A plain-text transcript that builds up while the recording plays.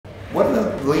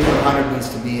Elite 100 means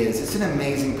to me is it's an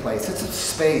amazing place. It's a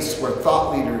space where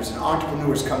thought leaders and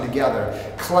entrepreneurs come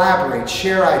together, collaborate,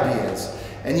 share ideas,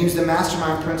 and use the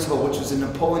mastermind principle, which was in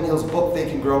Napoleon Hill's book,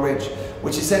 Think and Grow Rich,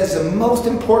 which he said is the most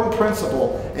important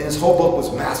principle in his whole book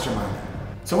was mastermind.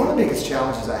 So one of the biggest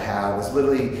challenges I had was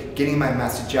literally getting my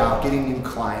message out, getting new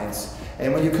clients.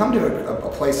 And when you come to a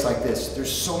place like this,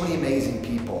 there's so many amazing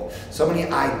people, so many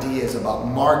ideas about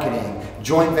marketing,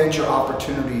 joint venture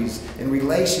opportunities, and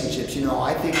relationships. You know,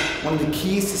 I think one of the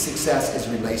keys to success is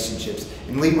relationships.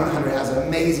 And Elite 100 has an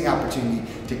amazing opportunity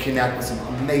to connect with some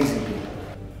amazing people.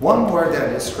 One word that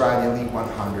I describe the Elite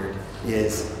 100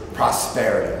 is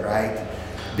prosperity, right?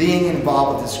 Being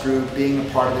involved with this group, being a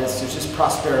part of this, there's just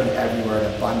prosperity everywhere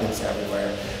and abundance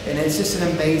everywhere. And it's just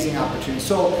an amazing opportunity.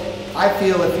 So I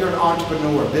feel if you're an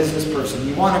entrepreneur, business person,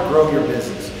 you want to grow your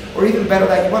business, or even better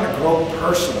that, you want to grow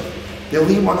personally, the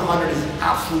Elite 100 is an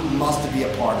absolute must to be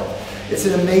a part of. It's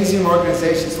an amazing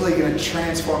organization. It's really going to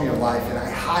transform your life, and I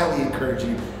highly encourage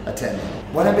you to attend it.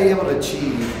 What I've been able to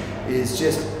achieve is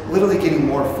just literally getting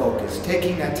more focused,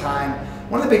 taking that time.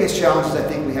 One of the biggest challenges I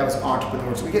think we have as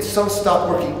entrepreneurs, we get so stuck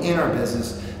working in our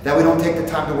business that we don't take the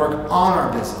time to work on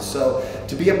our business. So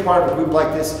to be a part of a group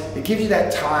like this, it gives you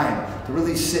that time to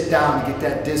really sit down, to get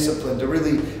that discipline, to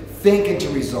really think into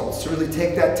results, to really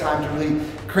take that time to really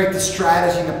create the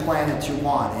strategy and the plan that you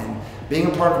want. And being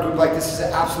a part of a group like this is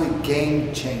an absolute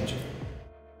game changer.